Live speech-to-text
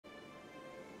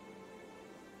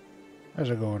How's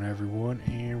it going, everyone?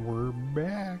 And we're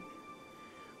back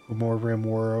with more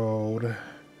Rimworld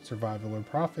Survival or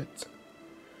Profit.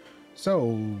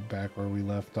 So, back where we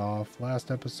left off last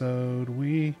episode,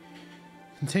 we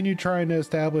continued trying to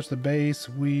establish the base.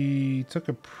 We took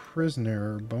a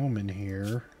prisoner, Bourbon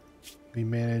here. We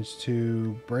managed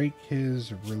to break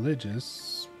his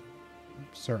religious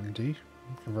certainty,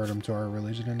 convert him to our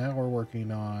religion, and now we're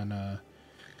working on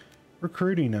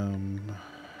recruiting him.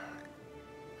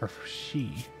 Or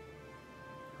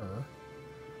her.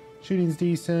 Shooting's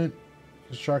decent.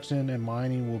 Construction and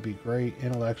mining will be great.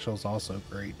 Intellectual's also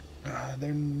great.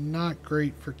 They're not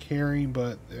great for carrying,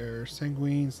 but they're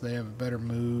sanguines. They have a better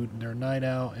mood. They're night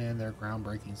out and they're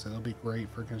groundbreaking, so they'll be great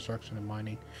for construction and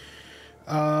mining.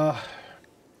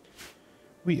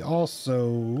 We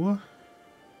also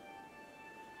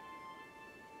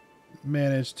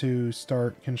managed to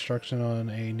start construction on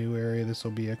a new area. This will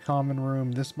be a common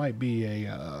room. This might be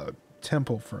a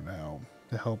temple for now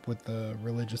to help with the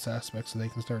religious aspects so they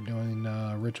can start doing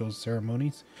rituals,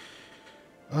 ceremonies.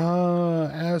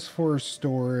 As for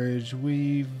storage,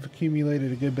 we've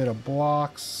accumulated a good bit of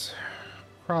blocks.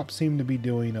 Crops seem to be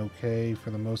doing okay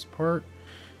for the most part.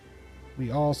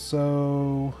 We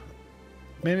also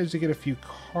managed to get a few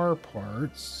car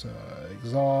parts,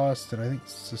 exhaust, and I think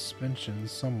suspension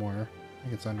somewhere. I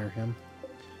think it's under him.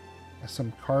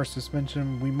 Some car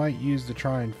suspension we might use to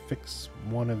try and fix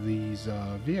one of these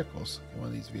vehicles. One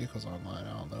of these vehicles online.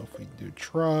 I don't know if we can do a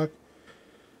truck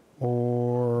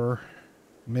or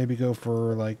maybe go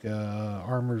for like a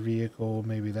armored vehicle,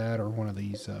 maybe that, or one of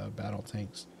these battle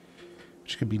tanks,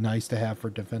 which could be nice to have for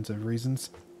defensive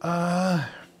reasons.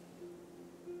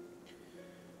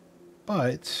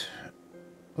 But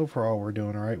overall, we're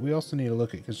doing all right. We also need to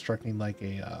look at constructing like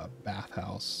a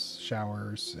bathhouse,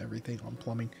 showers, everything on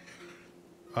plumbing.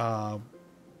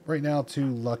 Right now, too,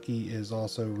 Lucky is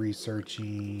also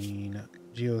researching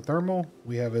geothermal.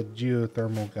 We have a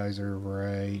geothermal geyser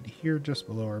right here just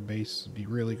below our base. It'd be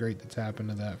really great to tap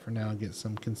into that for now and get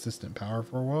some consistent power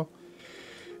for a while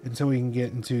until we can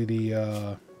get into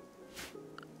the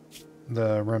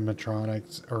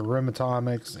Rematronics or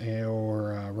Rematomics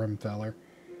or Remfeller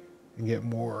and get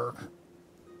more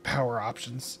power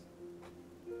options.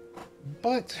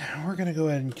 But we're going to go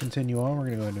ahead and continue on. We're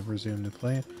going to go ahead and resume the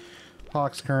play.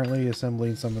 Hawk's currently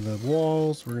assembling some of the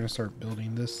walls. We're going to start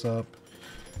building this up.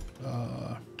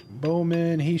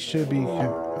 Bowman, he should be...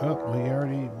 Oh, we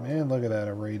already... Man, look at that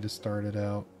array to start it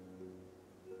out.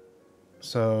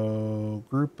 So,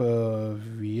 group of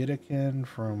Vietican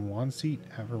from Wanseat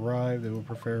have arrived. They will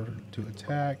prepare to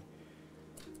attack.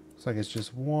 Looks like it's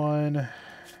just one.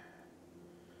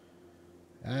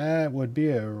 That would be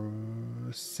a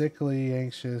sickly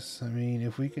anxious. I mean,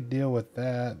 if we could deal with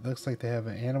that. Looks like they have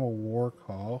an animal war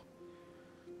call.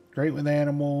 Great with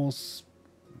animals.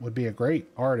 Would be a great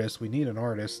artist. We need an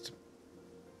artist.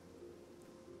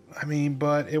 I mean,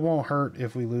 but it won't hurt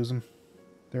if we lose them.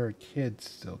 They're a kid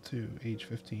still too, age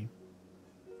 15.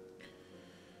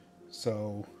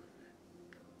 So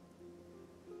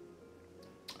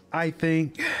I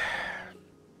think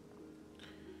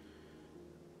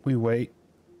we wait.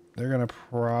 They're gonna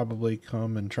probably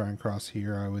come and try and cross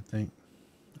here, I would think,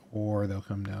 or they'll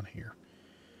come down here.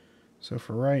 So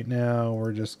for right now,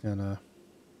 we're just gonna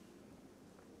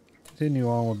continue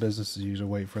on with business as usual.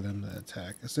 Wait for them to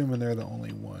attack, assuming they're the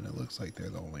only one. It looks like they're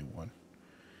the only one.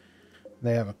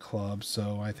 They have a club,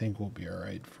 so I think we'll be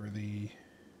alright for the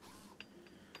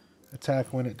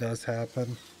attack when it does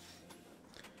happen.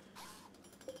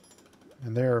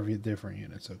 And there are different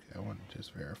units. Okay, I want to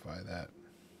just verify that.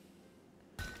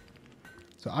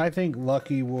 So I think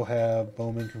Lucky will have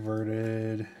Bowman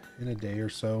converted in a day or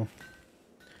so.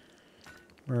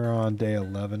 We're on day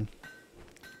 11.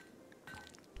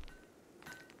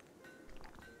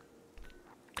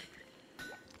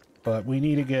 But we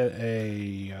need to get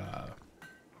a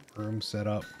room set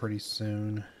up pretty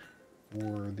soon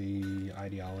for the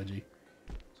ideology,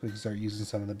 so we can start using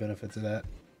some of the benefits of that.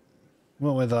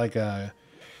 Went with like a,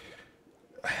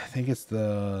 I think it's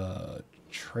the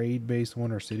trade-based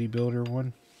one or city builder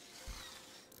one.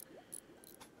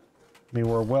 I mean,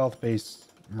 we're a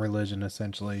wealth-based religion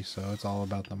essentially, so it's all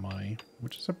about the money,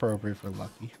 which is appropriate for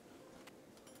Lucky.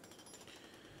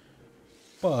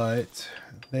 But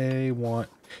they want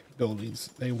buildings.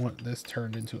 They want this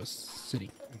turned into a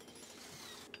city.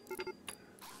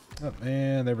 Oh,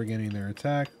 and they're beginning their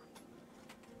attack.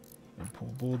 We'll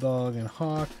pull Bulldog and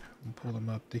Hawk and pull them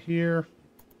up to here.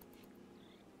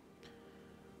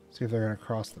 See if they're going to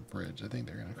cross the bridge. I think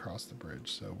they're going to cross the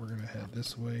bridge. So we're going to head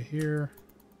this way here.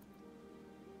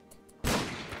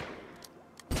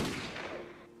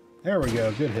 There we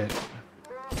go. Good hit.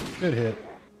 Good hit.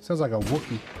 Sounds like a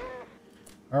Wookiee.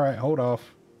 Alright, hold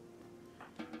off.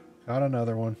 Got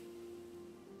another one.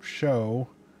 Show.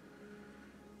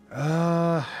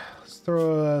 Let's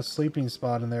throw a sleeping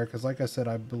spot in there, because like I said,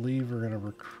 I believe we're going to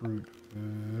recruit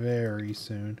very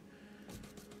soon.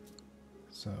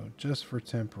 So just for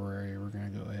temporary, we're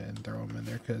going to go ahead and throw them in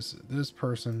there, because this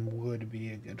person would be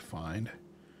a good find.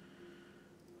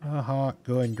 Hawk,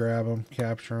 go ahead and grab him,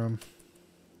 capture him.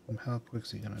 How quick's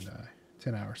he going to die?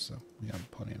 10 hours, so we got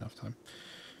plenty enough time.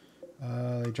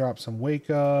 They dropped some wake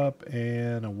up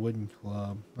and a wooden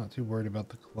club. Not too worried about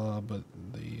the club, but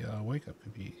the wake up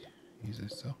could be easy.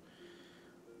 So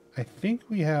I think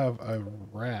we have a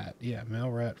rat. Yeah, male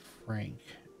rat Frank.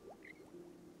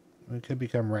 We could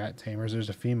become rat tamers. There's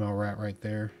a female rat right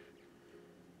there.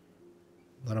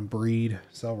 Let them breed,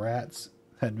 sell rats.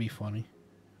 That'd be funny.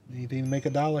 Anything to make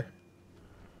 $1. Alright,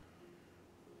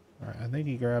 I think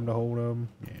he grabbed a hold of them.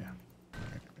 Yeah.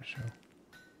 Alright, show.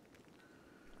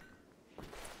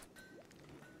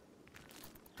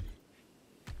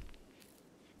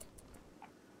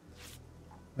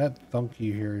 That thunk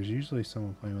you hear is usually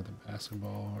someone playing with a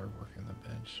basketball or working the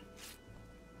bench.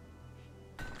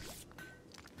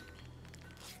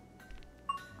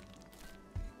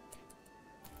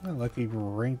 Oh, lucky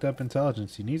ranked up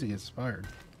intelligence. He needs to get inspired.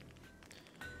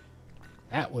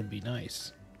 That would be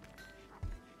nice.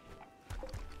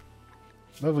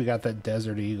 Love we got that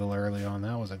Desert Eagle early on.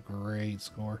 That was a great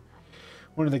score.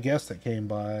 One of the guests that came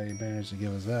by managed to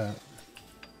give us that.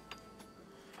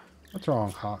 What's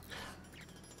wrong, Hawk?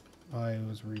 I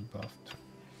was rebuffed.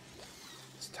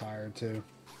 He's tired too.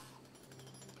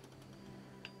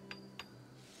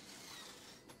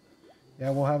 Yeah,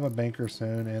 we'll have a banker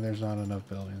soon, and there's not enough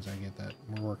buildings. I get that.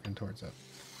 We're working towards that.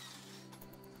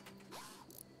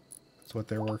 That's what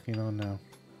they're working on now.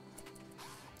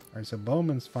 Alright, so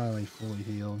Bowman's finally fully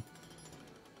healed.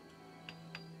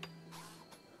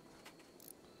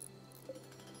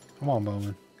 Come on,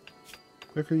 Bowman.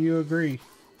 Quicker you agree.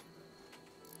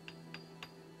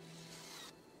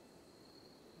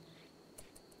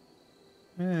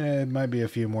 It might be a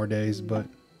few more days, but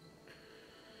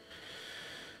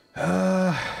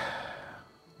what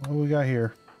do we got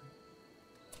here?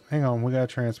 Hang on, we got a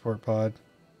transport pod.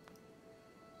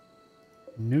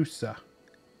 Noosa.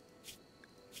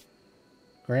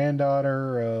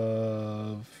 Granddaughter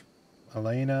of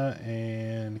Elena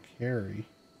and Carrie.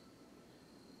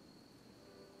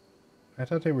 I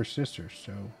thought they were sisters,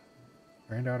 so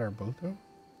granddaughter of both of them?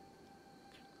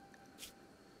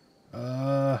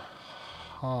 I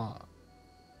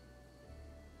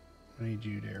need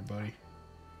you there, buddy.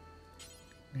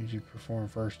 I need you to perform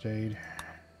first aid.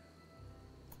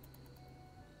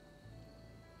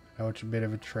 I know it's a bit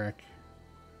of a trek,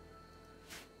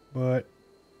 but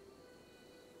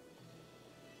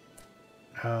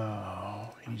oh,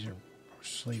 he's a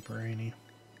sleeper, ain't he?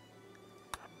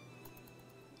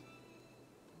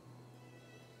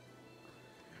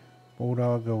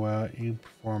 Bulldog, go out. You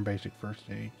perform basic first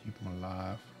aid. Keep him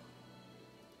alive.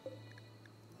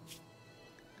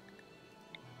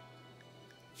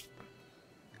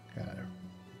 Gotta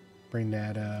bring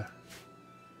that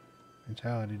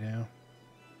mentality down.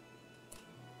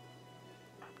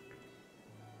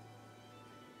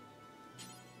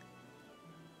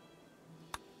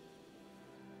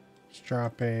 Let's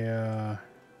drop a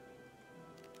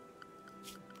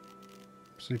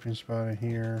sleeping spot in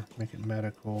here. Make it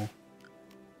medical.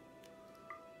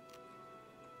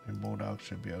 And Bulldog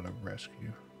should be able to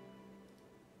rescue.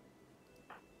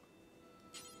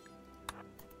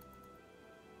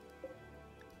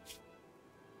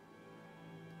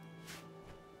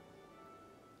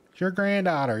 It's your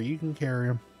granddaughter. You can carry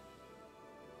him.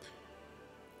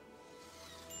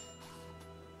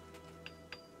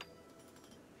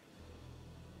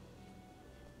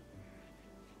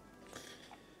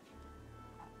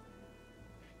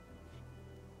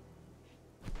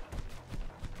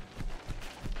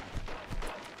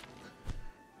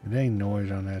 The dang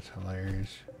noise on that's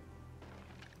hilarious.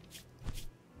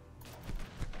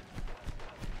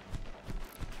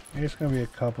 It's gonna be a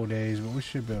couple days, but we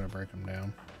should be able to break them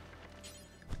down.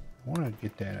 I want to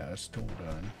get that stool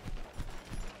done.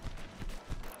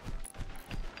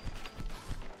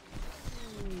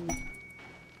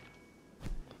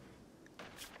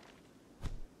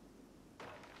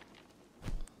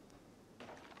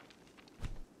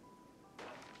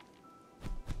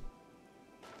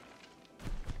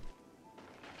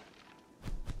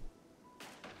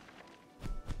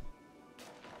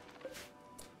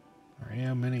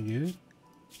 How many good?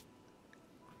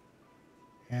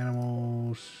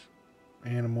 Animals.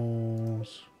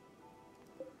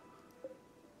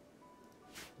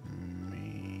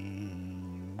 Me.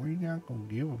 not gonna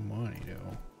give them money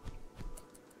though.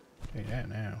 Say that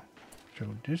now. So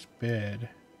this bed.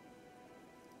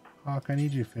 Hawk, I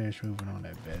need you to finish moving on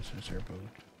that bed since they're both.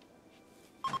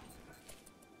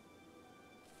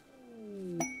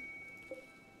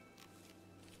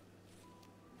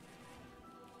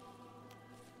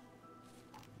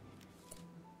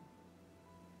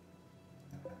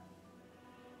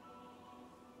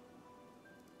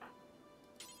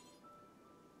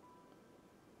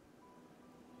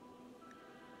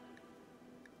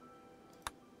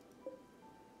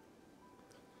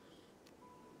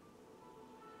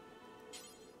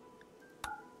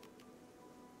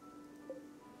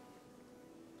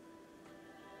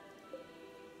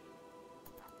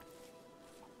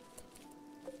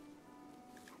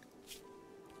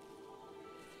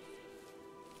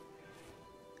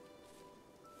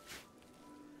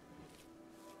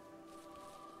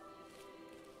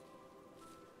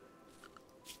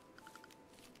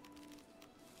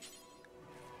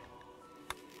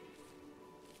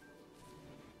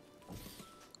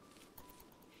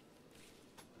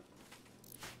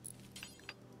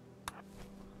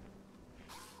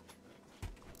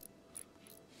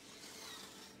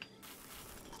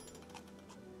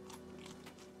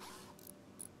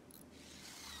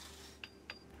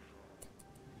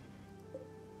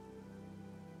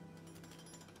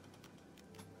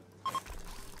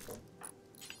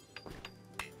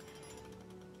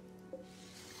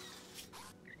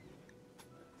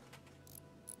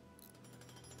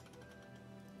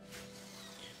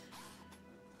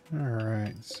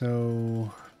 Alright,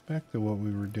 so back to what we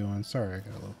were doing. Sorry I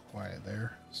got a little quiet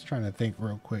there. Just trying to think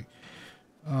real quick.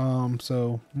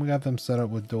 So we got them set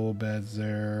up with dual beds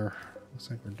there. Looks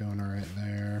like we're doing alright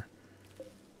there.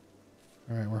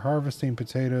 Alright, we're harvesting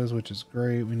potatoes, which is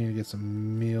great. We need to get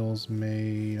some meals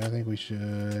made. I think we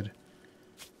should.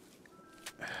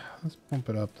 Let's bump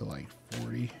it up to like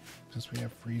 40 since we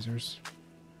have freezers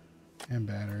and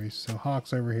batteries. So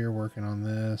Hawk's over here working on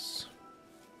this.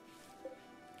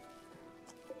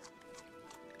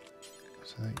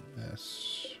 So I think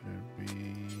this should be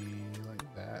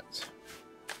like that.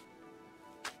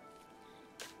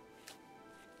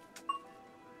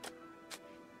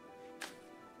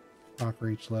 Hawk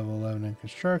reached level 11 in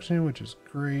construction, which is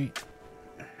great.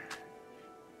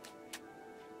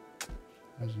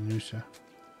 That's Nusha.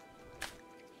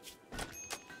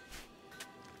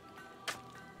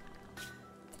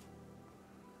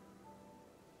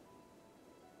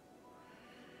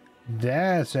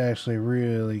 That's actually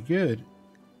really good.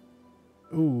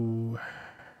 Ooh.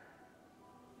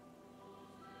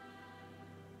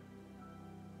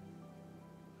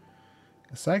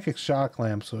 The psychic shock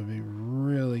lamps would be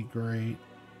really great.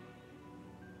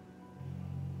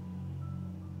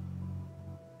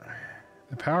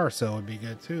 The power cell would be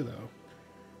good too, though.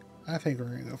 I think we're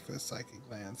gonna go for the psychic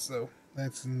lance, so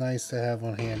that's nice to have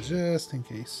on hand just in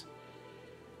case.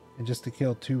 And just to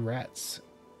kill 2 rats.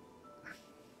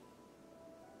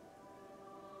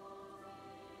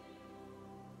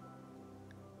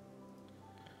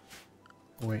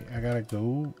 Wait, I gotta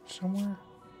go somewhere?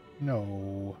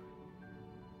 No.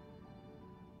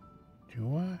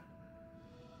 Do I?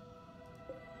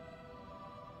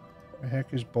 The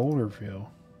heck is Boulderville?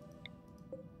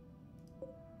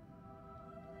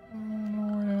 I don't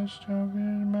know where that stuff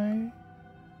is, mate.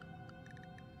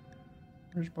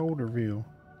 Where's Boulderville?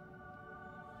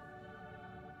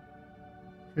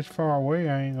 If it's far away,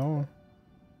 I ain't going.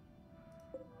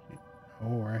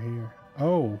 Oh, right here.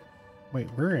 Oh, wait,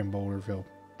 we're in Boulderville.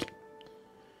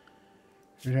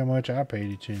 Here's how much I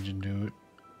paid attention to it.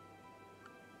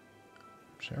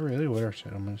 Is that really what our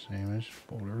settlement's name is?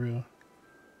 Boulderville?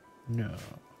 No.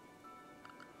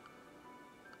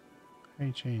 How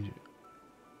you change it?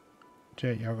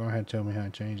 Chat, y'all gonna have to tell me how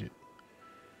to change it.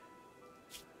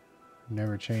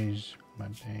 Never changed my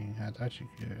thing. I thought you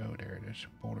could. Oh, there it is.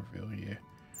 Boulderville, yeah.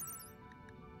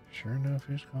 Sure enough,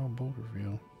 it's called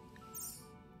Boulderville.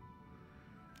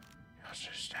 Y'all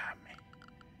just stop me.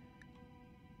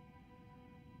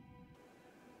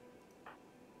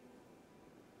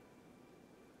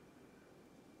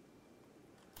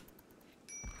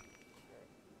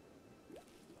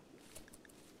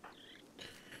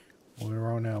 Well,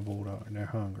 they're on now, Bulldog, and they're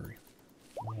hungry.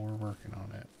 We're working on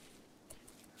that.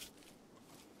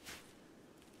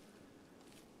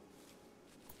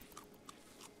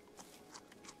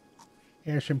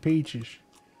 Here's some peaches.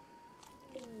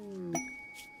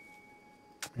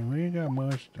 And we ain't got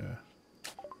much stuff.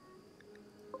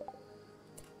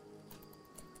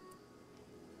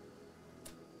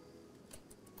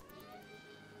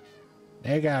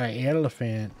 They got an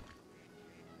elephant.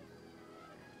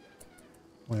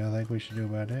 What do I think we should do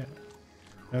about that?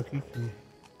 Nucky, can you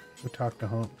go talk to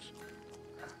Hunks?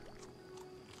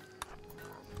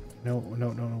 No,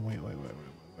 wait.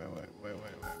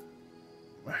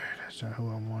 That's not who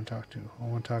I want to talk to. I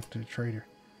want to talk to the trader.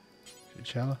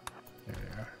 Chella? There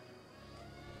they are.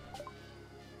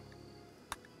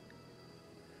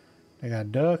 They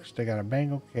got ducks, they got a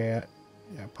Bengal cat,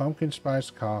 they got pumpkin spice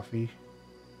coffee.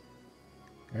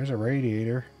 There's a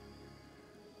radiator.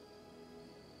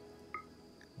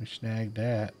 We snagged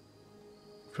that.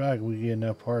 I feel like we get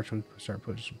enough parts, we can start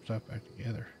putting some stuff back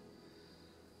together.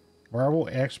 Marble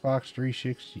Xbox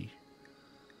 360.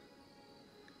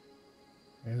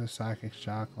 There's a psychic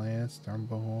shock lance,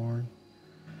 Thunderhorn.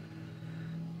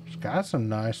 It's got some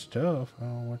nice stuff. I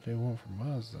don't know what they want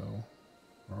from us though,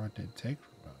 or what they take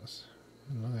from us.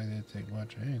 It doesn't look like they take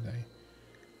much of anything.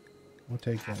 We'll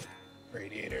take that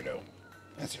radiator though.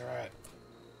 That's alright.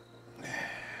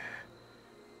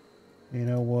 You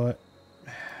know what?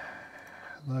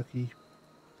 Lucky.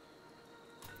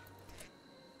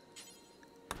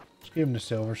 Let's give them the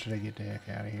silver so they get the heck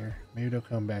out of here. Maybe they'll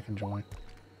come back and join.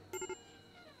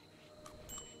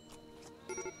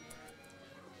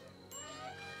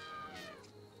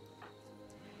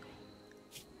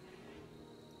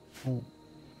 Oh,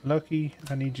 Lucky,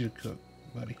 I need you to cook,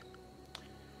 buddy.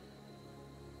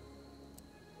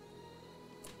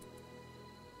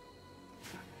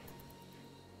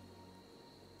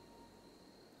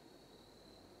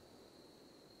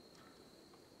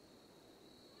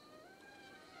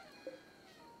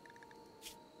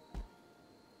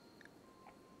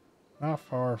 Not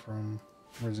far from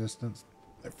resistance.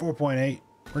 They're 4.8.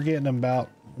 We're getting them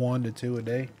about 1 to 2 a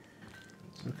day.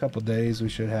 So a couple days we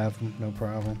should have them, no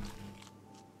problem.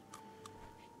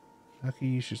 Lucky,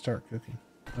 you should start cooking.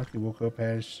 Lucky woke up,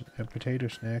 had a potato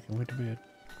snack, and went to bed.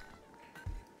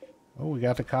 Oh, we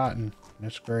got the cotton.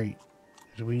 That's great.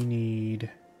 Because we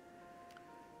need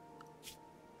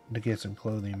to get some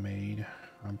clothing made.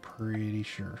 I'm pretty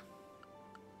sure.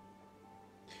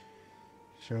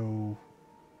 So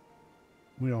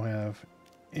we don't have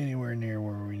anywhere near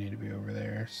where we need to be over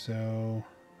there. So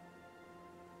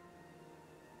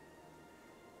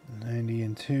 90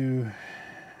 and 2.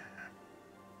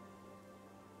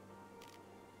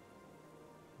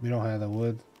 We don't have the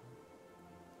wood.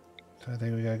 So I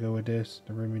think we gotta go with this,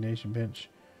 the rumination bench.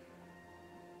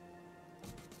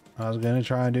 I was gonna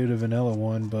try and do the vanilla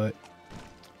one, but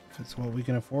if it's what we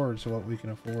can afford, so what we can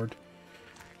afford.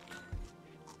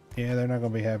 Yeah, they're not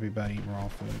gonna be happy about eating raw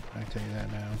food. I tell you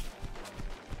that now.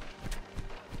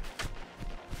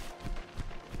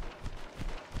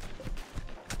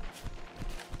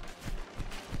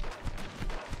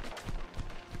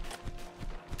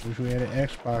 Wish we had an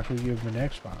Xbox, we'd give them an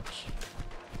Xbox.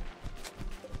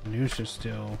 Noosh is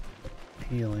still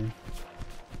healing.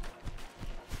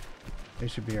 They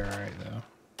should be alright though.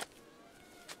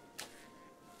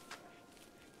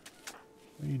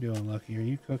 What are you doing, Lucky? Are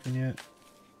you cooking yet?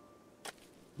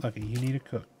 Lucky, you need to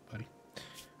cook, buddy.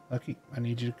 Lucky, I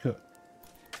need you to cook.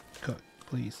 Cook,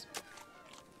 please.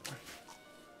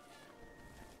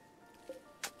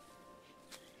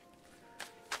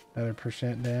 Another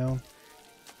 % down.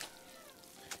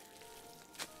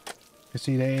 You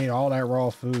see, they ate all that raw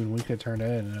food, and we could turn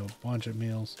that into a bunch of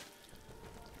meals.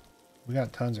 We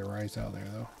got tons of rice out there,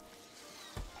 though.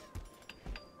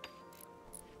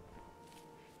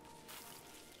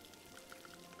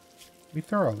 We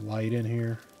throw a light in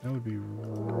here. That would be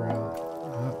right.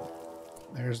 Oh,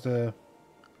 there's the...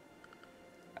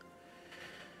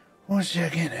 1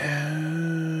 second.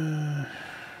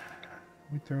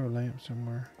 We throw a lamp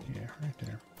somewhere. Yeah, right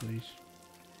there, please.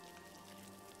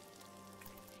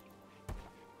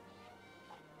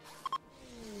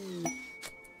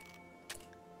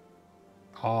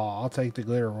 Oh, I'll take the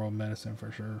glitter roll medicine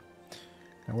for sure.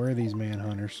 Now, where are these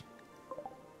manhunters?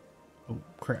 Oh,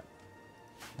 crap.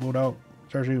 Bulldog,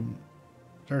 start shooting.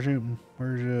 Start shooting.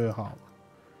 Where's your Hawk?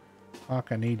 Hawk,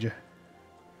 I need you.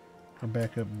 Come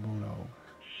back up, Bulldog.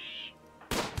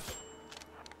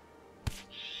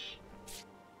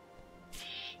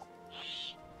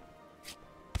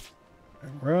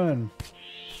 Run.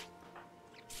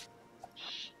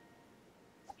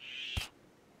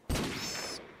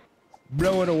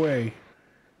 Blow it away.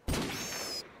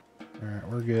 Alright,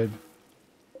 we're good.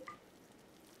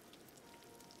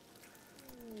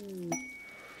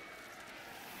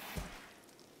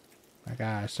 I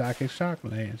got a psychic shock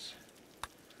lance.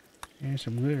 And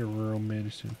some glitter rural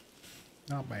medicine.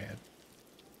 Not bad.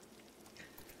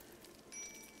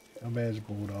 Not bad as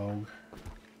Bulldog.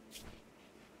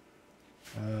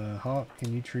 Hawk,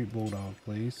 can you treat Bulldog,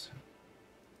 please?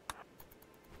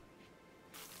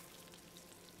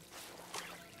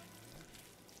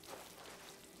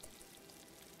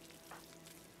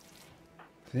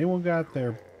 anyone got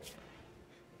their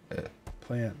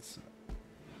plants?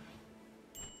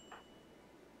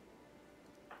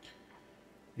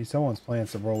 Need someone's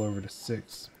plants to roll over to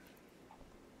 6.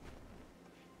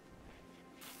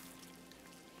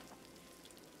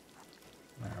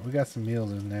 Alright, we got some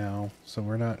meals in now, so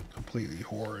we're not completely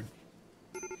horrid.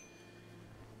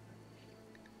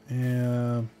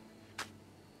 And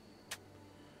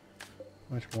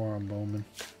much more on Bowman.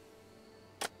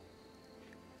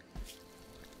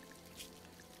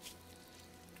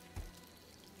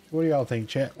 What do y'all think,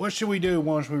 chat? What should we do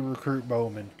once we recruit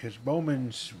Bowman? Because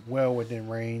Bowman's well within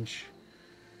range.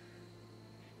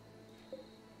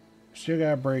 Still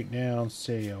got to break down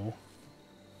sale.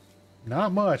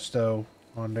 Not much, though,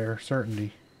 on their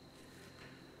certainty.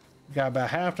 Got about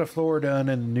half the floor done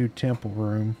in the new temple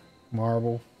room.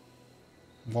 Marble.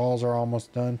 Walls are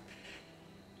almost done.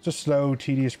 It's a slow,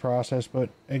 tedious process, but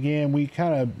again, we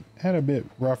kind of had a bit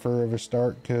rougher of a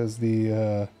start because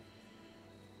the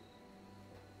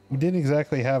we didn't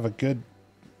exactly have a good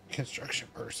construction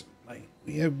person. Like,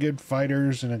 we have good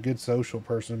fighters and a good social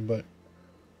person, but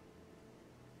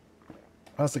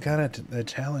that's the kind of the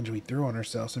challenge we threw on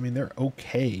ourselves. I mean, they're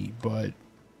okay, but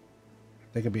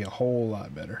they could be a whole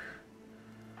lot better.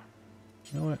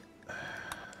 You know what?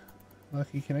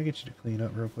 Lucky, can I get you to clean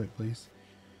up real quick, please?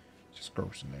 Just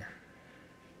gross in there.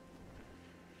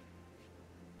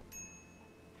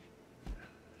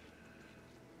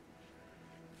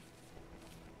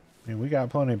 I mean, we got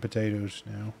plenty of potatoes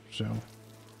now, so.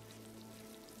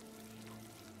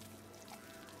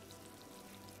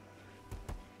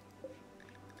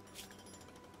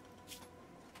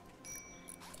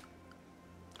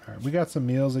 Alright, we got some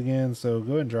meals again, so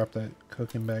go ahead and drop that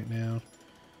cooking back down.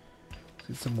 Let's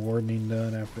get some wardening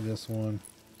done after this one.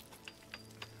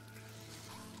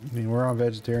 I mean, we're on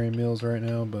vegetarian meals right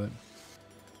now, but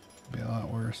it'll be a lot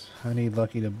worse. I need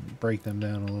Lucky to break them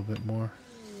down a little bit more.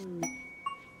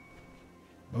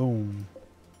 Boom.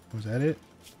 Was that it?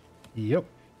 Yep.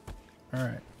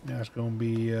 Alright, now it's going to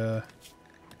be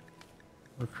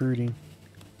recruiting.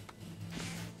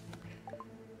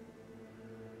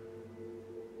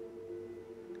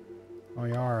 Oh,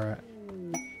 you alright?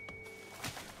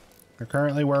 They're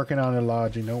currently working on the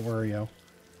lodging, don't worry, yo.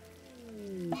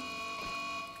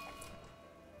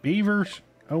 Beavers?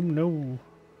 Oh no.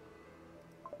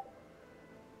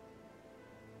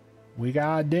 We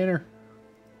got dinner.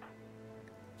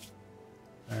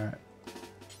 Alright.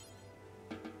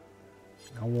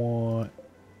 I want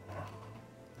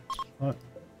hunt.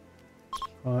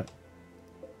 Hunt.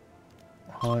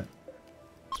 Hunt.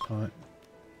 Hunt.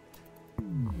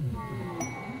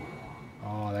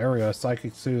 Oh, there we go.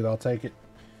 Psychic Soothe. I'll take it.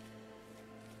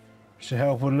 Should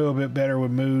help with a little bit better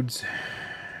with moods.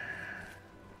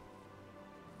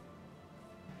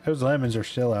 Those lemons are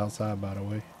still outside, by the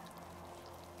way.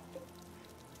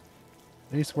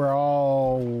 At least we're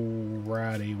all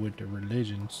righty with the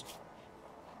religions.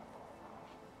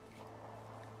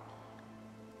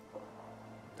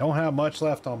 Don't have much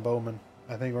left on Bowman.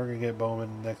 I think we're going to get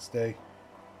Bowman next day.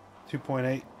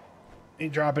 2.8. He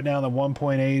drop it down to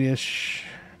 1.8-ish.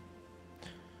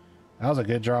 That was a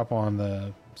good drop on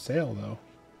the sale, though.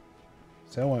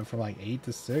 Sale went from like 8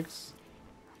 to 6.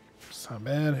 It's not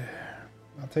bad.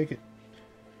 I'll take it.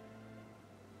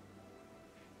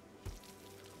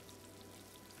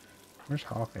 Where's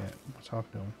Hawk at? What's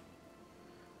Hawk doing?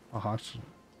 Oh, Hawk,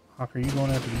 are you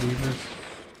going after the beavers?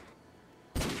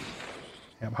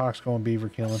 Yep, Hawk's going beaver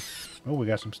killing. Oh, we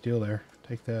got some steel there.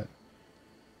 Take that.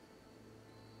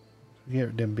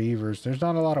 Get them beavers. There's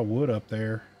not a lot of wood up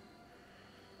there,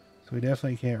 so we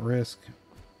definitely can't risk.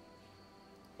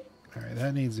 All right,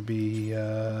 that needs to be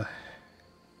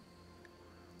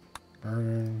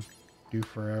burn, do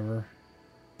forever.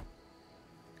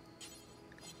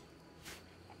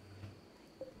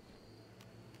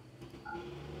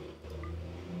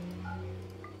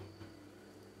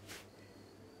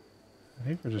 I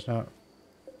think we're just not.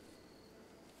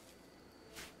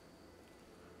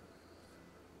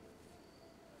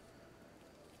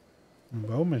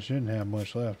 Bowman shouldn't have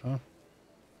much left, huh?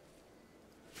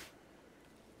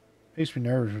 Makes me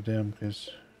nervous with them because,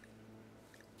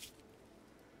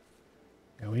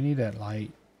 yeah, we need that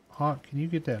light. Hawk, can you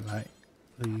get that light,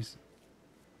 please?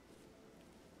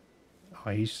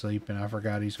 Oh, he's sleeping. I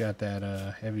forgot he's got that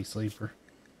heavy sleeper.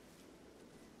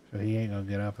 So he ain't gonna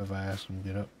get up if I ask him to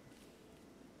get up.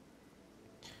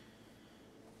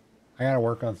 I gotta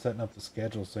work on setting up the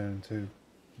schedule soon too,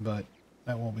 but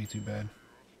that won't be too bad.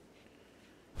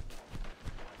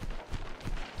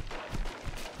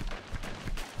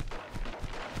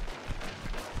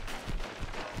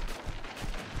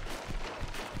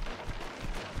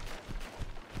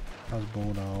 How's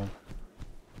Bulldog?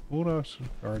 Bulldog's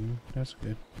garden. That's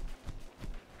good.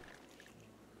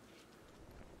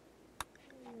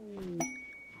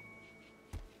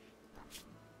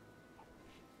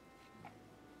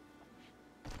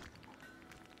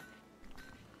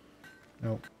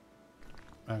 Nope.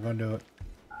 Not gonna do it.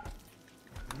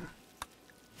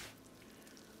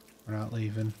 We're not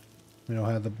leaving. We don't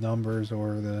have the numbers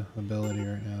or the ability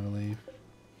right now to leave.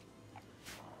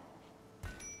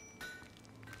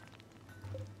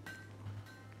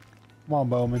 Come on,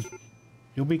 Bowman.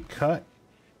 You'll be cut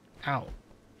out.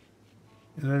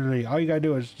 Literally, all you gotta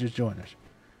do is just join us.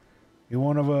 You're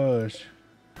one of us.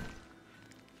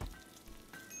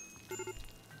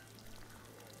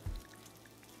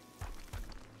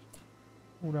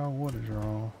 Hold on, what is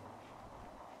wrong?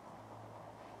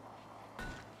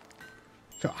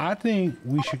 So I think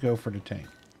we should go for the tank.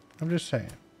 I'm just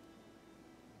saying.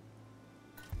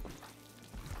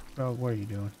 Well, what are you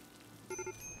doing?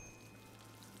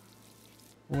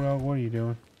 Well, what are you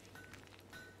doing?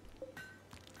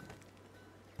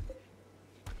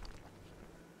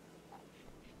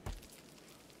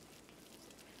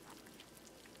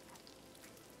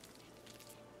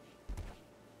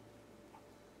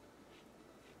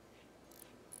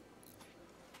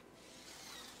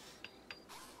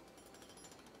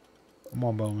 Come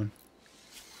on, Bowman.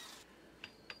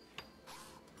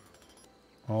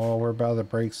 Oh, we're about to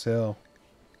break sail.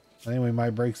 I think we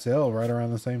might break sail right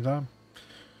around the same time.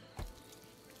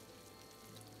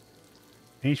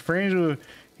 He's friends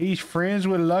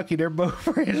with Lucky. They're both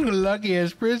friends with Lucky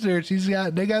as prisoners.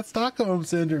 They got Stockholm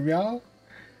syndrome, y'all.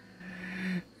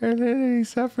 And then he's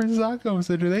suffering Stockholm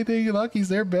syndrome. They think Lucky's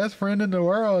their best friend in the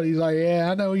world. He's like, yeah,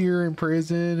 I know you're in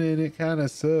prison and it kind of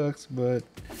sucks, but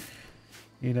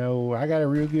you know, I got a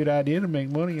real good idea to make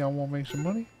money. Y'all want to make some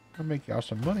money? I'll make y'all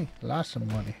some money. Lots of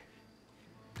money.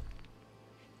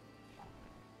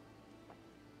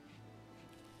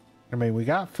 I mean, we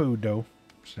got food though,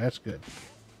 so that's good.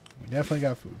 We definitely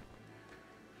got food.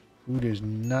 Food is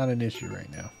not an issue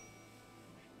right now.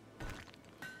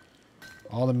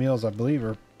 All the meals, I believe,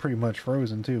 are pretty much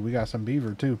frozen too. We got some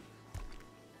beaver too.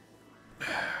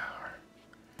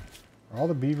 Are all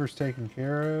the beavers taken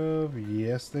care of?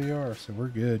 Yes, they are. So we're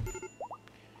good.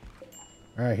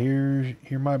 All right,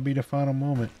 here might be the final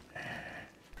moment.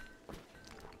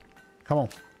 Come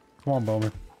on,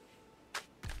 Bowman.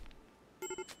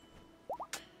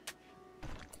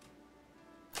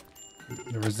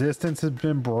 The resistance has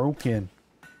been broken.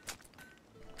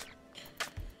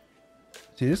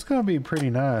 See, this is gonna be pretty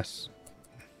nice.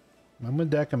 I'm gonna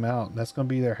deck them out. That's gonna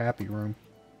be their happy room.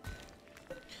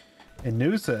 And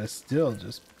Noosa is still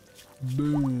just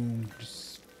boom.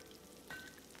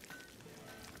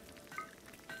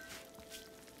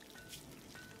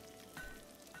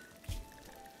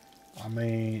 I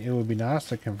mean, it would be nice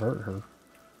to convert her.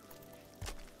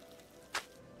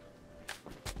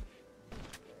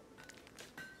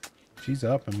 She's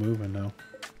up and moving though.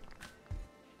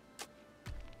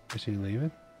 Is she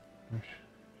leaving?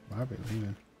 She might be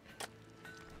leaving.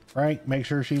 Frank, make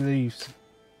sure she leaves.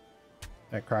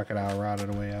 That crocodile rotted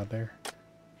away out there.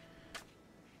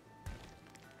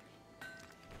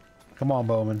 Come on,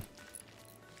 Bowman.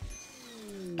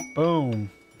 Boom.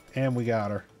 And we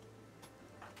got her.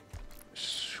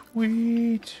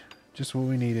 Sweet. Just what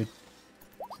we needed.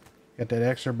 Got that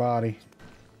extra body.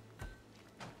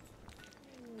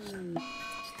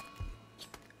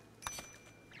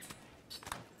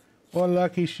 Well,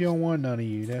 Lucky, she don't want none of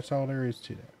you. That's all there is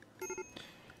to that.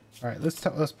 All right,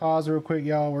 let's pause real quick,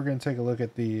 y'all. We're gonna take a look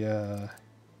at the. All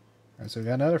right, so we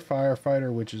got another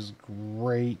firefighter, which is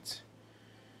great.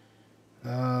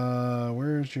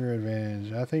 Where's your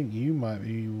advantage? I think you might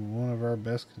be one of our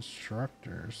best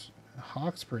constructors.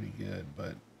 Hawk's pretty good,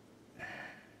 but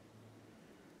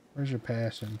where's your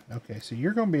passion? Okay, so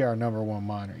you're gonna be our #1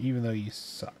 miner, even though you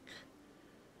suck.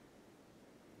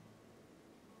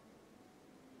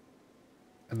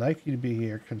 I'd like you to be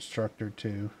here, constructor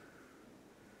too.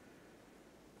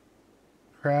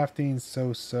 Crafting,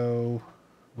 so.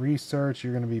 Research,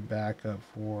 you're going to be backup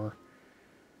for.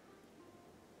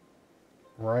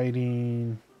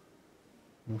 Writing,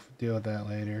 we'll deal with that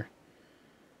later.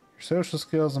 Your social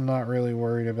skills, I'm not really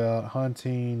worried about.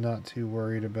 Hunting, not too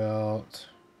worried about.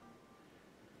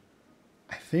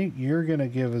 I think you're going to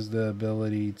give us the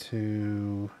ability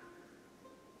to.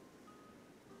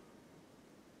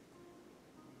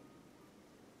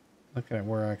 Looking at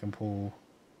where I can pull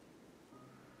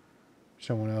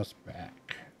someone else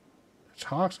back.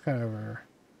 Hawk's kind of our.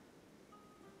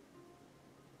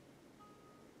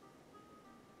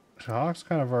 So Hawk's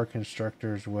kind of our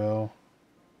constructor as well.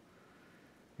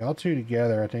 Y'all two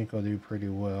together, I think will do pretty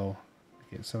well.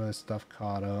 Get some of this stuff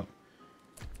caught up.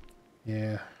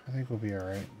 Yeah, I think we'll be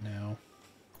alright now.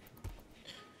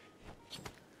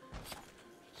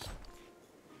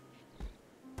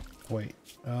 Wait,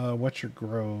 what's your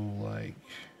grow like?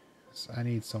 So I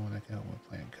need someone that can help with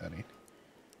plant cutting.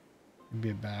 Be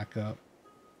a backup.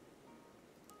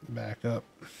 Backup.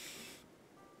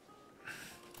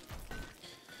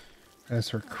 As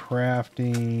for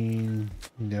crafting,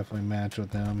 definitely match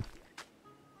with them.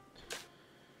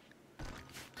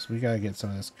 So we gotta get some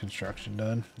of this construction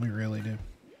done. We really do.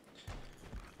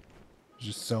 There's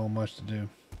just so much to do.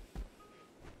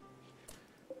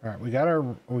 All right, we got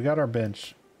our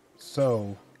bench.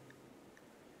 So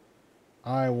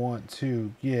I want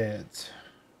to get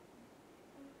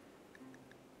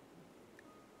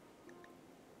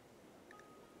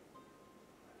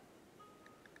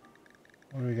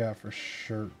what do we got for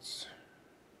shirts?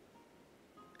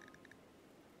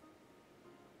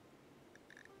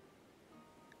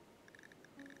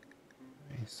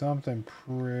 Something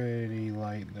pretty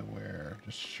light to wear,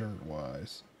 just shirt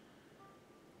wise.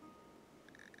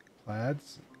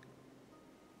 Plaids.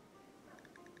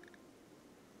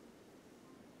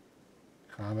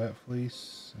 Combat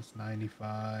fleece, that's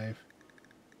 95.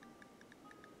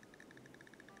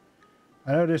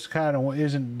 I know this kind of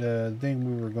isn't the thing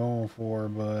we were going for,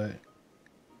 but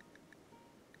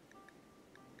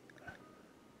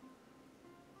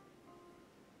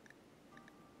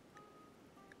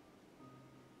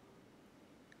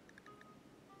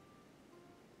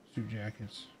suit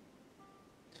jackets.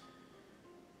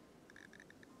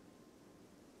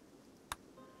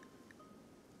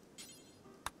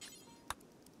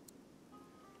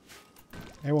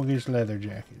 Everyone gets leather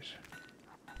jackets.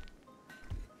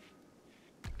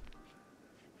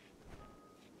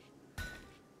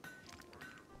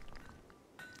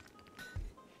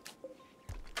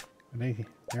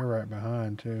 They're right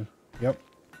behind too. Yep.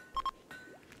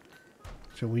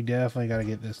 So we definitely got to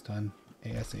get this done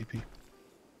ASAP.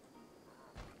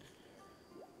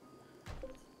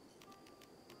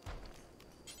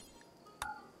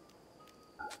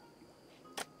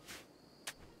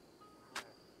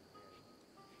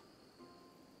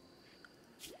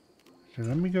 So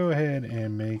let me go ahead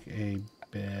and make a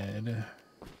bed.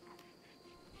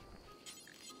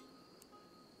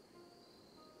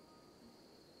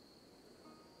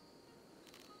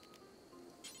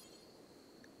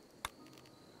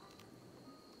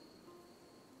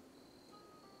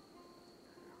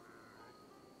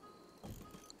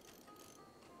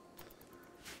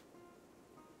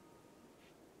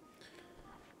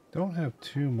 Don't have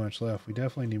too much left. We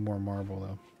definitely need more marble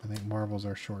though. I think marble's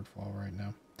our shortfall right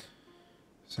now.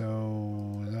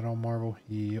 So, is that all marble?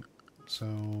 Yep. So,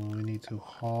 we need to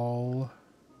haul.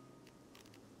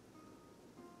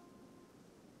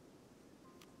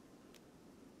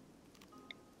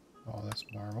 Oh, that's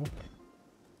marble.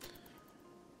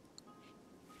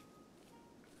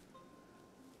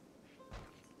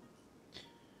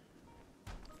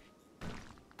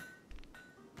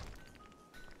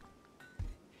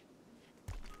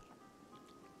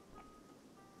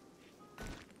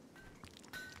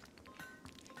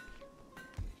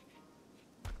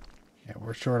 Yeah,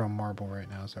 we're short on marble right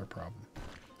now is our problem.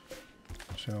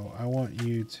 So I want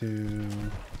you to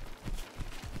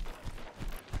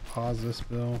pause this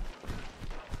bill.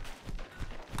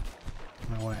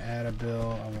 I want to add a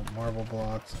bill. I want marble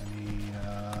blocks. I need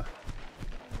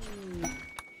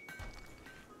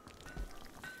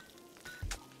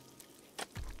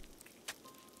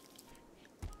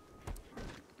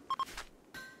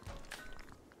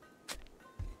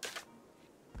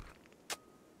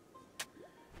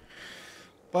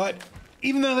but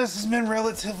even though this has been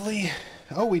relatively,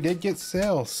 oh, we did get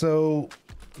sale. So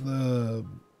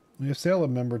we have sale a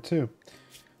member too.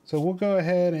 So we'll go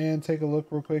ahead and take a look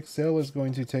real quick. Sale is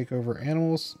going to take over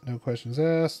animals. No questions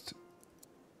asked.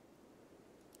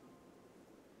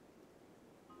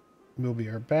 Will be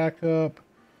our backup.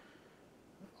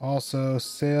 Also,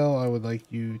 Sale, I would like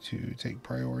you to take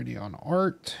priority on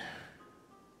art.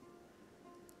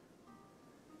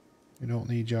 We don't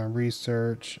need you on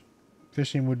research.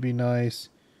 Fishing would be nice.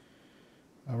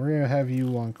 We're going to have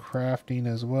you on crafting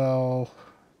as well.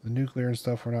 The nuclear and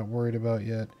stuff we're not worried about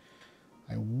yet.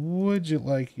 I would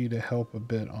like you to help a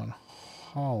bit on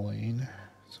hauling.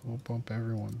 So we'll bump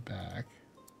everyone back.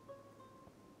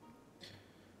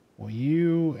 Well,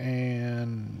 you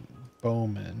and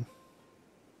Bowman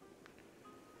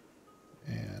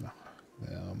and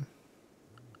them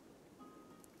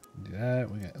do that.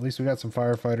 At least we got some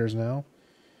firefighters now.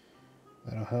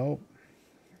 That'll help.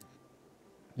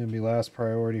 Gonna be last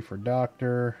priority for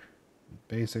doctor.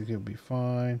 Basic, it'll be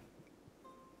fine.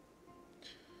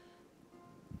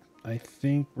 I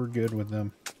think we're good with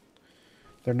them.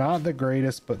 They're not the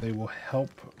greatest, but they will help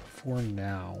for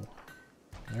now.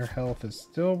 Their health is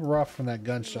still rough from that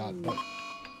gunshot, but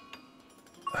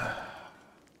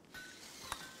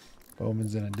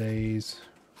Bowman's in a daze.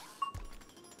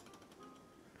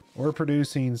 We're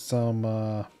producing some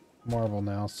marble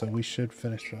now, so we should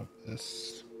finish up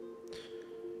this.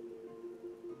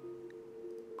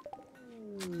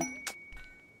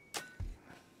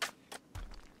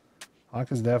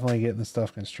 Hawk is definitely getting the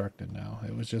stuff constructed now.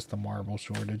 It was just the marble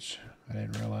shortage. I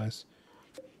didn't realize.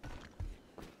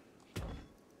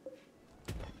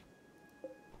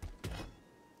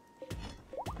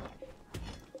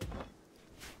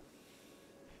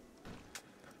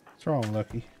 What's wrong,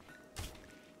 Lucky?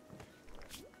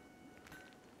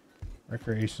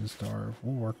 Recreation Starve.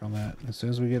 We'll work on that as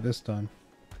soon as we get this done.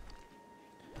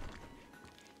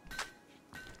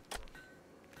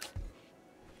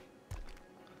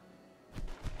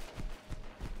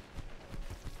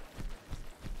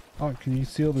 Oh, can you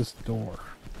seal this door?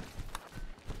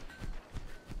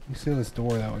 You seal this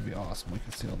door, that would be awesome. We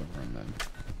could seal the room then.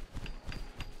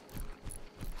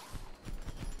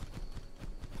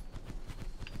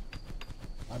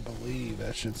 I believe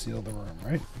that should seal the room,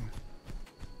 right?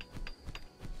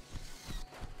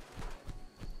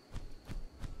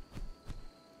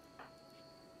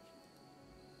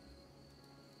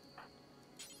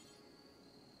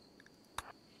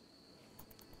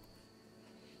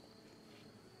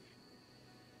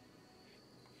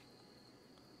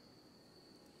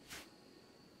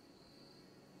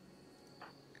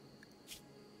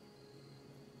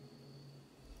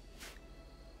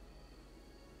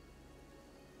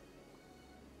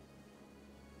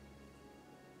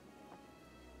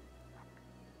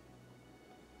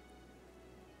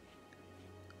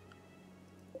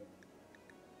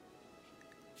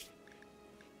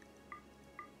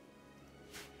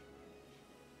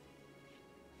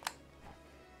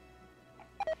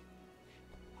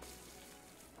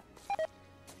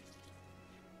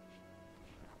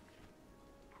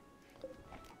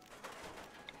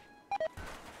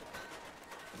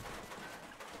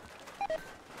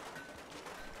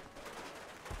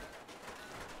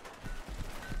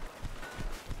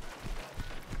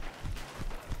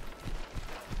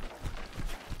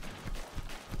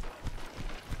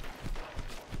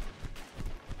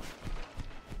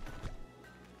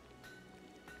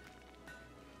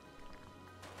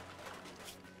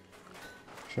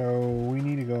 So we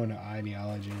need to go into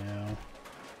ideology now.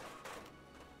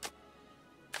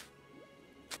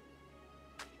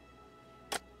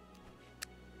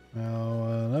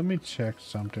 Now, let me check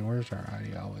something. Where's our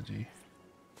ideology?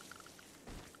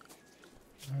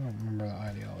 I don't remember the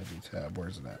ideology tab.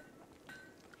 Where's it at?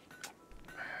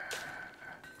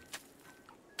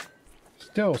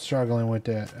 Still struggling with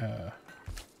that.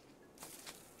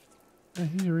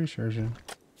 He's researching.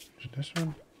 Is it this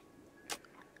one?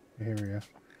 Here we go.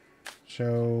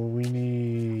 So we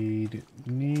need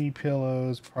knee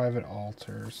pillows, private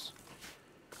altars.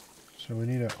 So we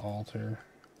need an altar.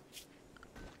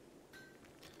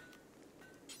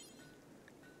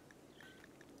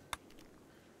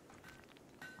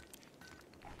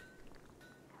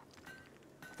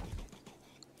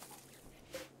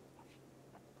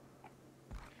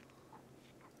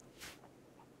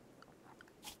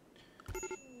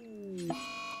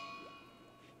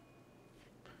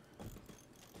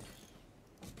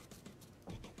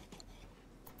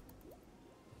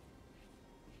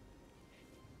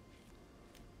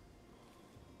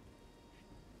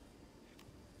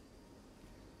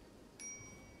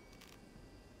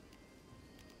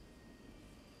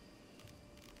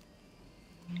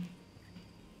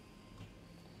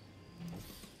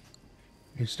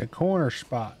 It's the corner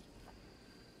spot.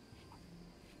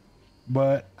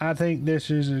 But I think this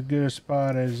is as good a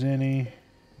spot as any.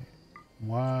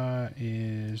 Why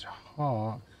is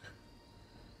Hawk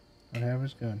don't have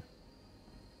his gun?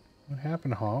 What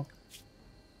happened to Hawk?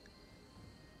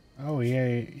 Oh,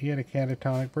 yeah, he had a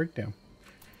catatonic breakdown.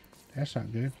 That's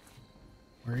not good.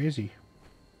 Where is he?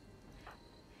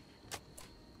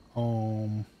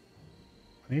 I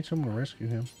need someone to rescue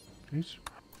him, please.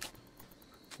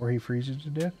 Or he freezes to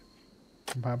death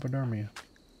from hypodermia.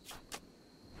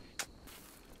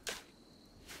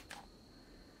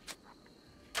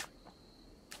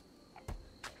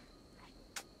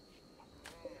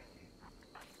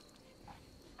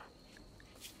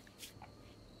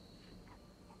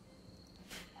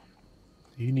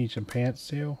 You need some pants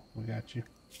still? We got you.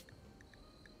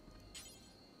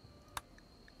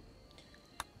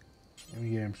 Let me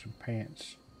get him some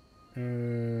pants.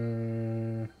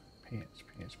 Pants.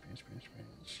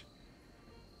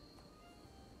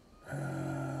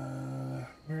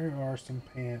 Where are some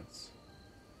pants?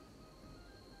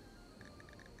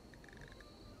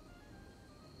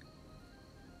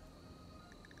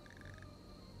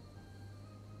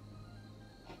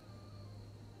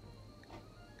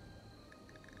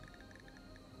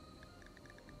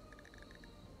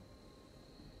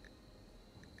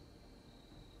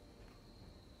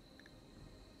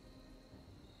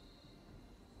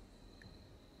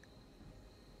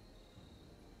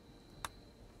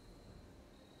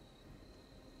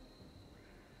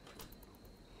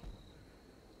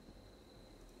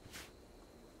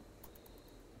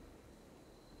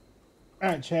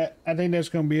 Alright, chat. I think that's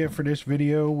going to be it for this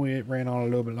video. It ran on a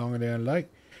little bit longer than I'd like.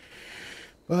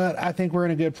 But I think we're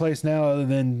in a good place now, other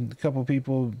than a couple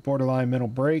people borderline mental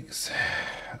breaks.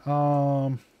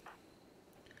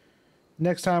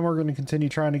 Next time we're going to continue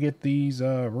trying to get these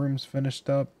rooms finished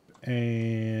up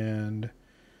and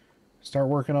start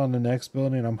working on the next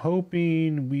building. I'm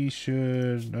hoping we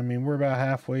should, I mean, we're about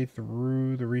halfway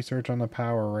through the research on the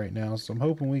power right now, so I'm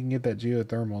hoping we can get that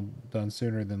geothermal done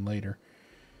sooner than later.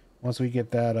 Once we get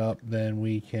that up, then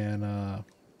we can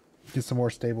get some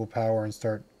more stable power and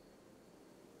start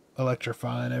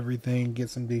electrifying everything,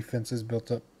 get some defenses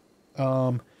built up.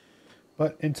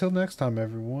 But until next time,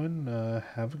 everyone,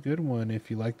 have a good one.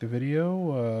 If you like the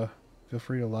video, feel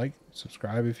free to like,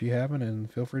 subscribe if you haven't,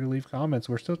 and feel free to leave comments.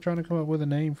 We're still trying to come up with a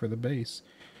name for the base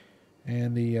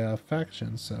and the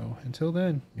faction. So until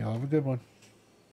then, y'all have a good one.